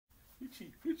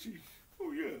Richie.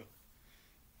 Oh yeah.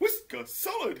 Whisker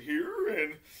Salad here,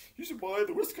 and you should buy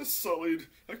the Whisker Salad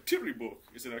activity book.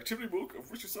 It's an activity book of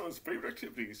Whisker Salad's favorite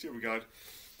activities. Here we got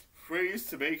ways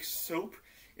to make soap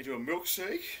into a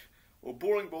milkshake, or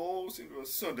bowling balls into a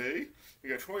sundae. We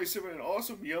got 27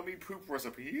 awesome yummy poop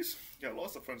recipes. Got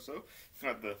lots of fun stuff.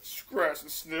 Got the scratch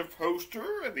and sniff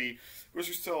poster and the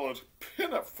Whisker Salad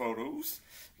pinup photos.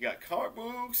 You got comic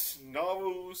books,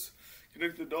 novels,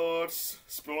 connect the dots,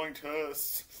 spelling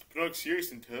tests,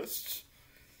 pronunciation tests,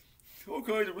 all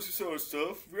kinds of Whisker Salad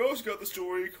stuff. We also got the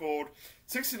story called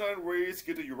 69 Ways to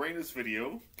Get to Uranus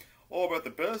Video, all about the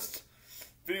best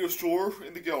video store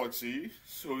in the galaxy.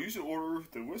 So you should order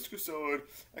the Whisker Salad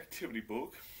activity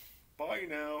book. Buy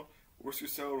now. Whisker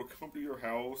Salad will come to your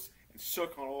house and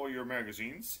suck on all your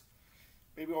magazines.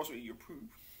 Maybe also eat your poop.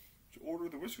 So order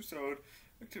the Whisker Salad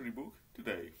activity book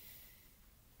today.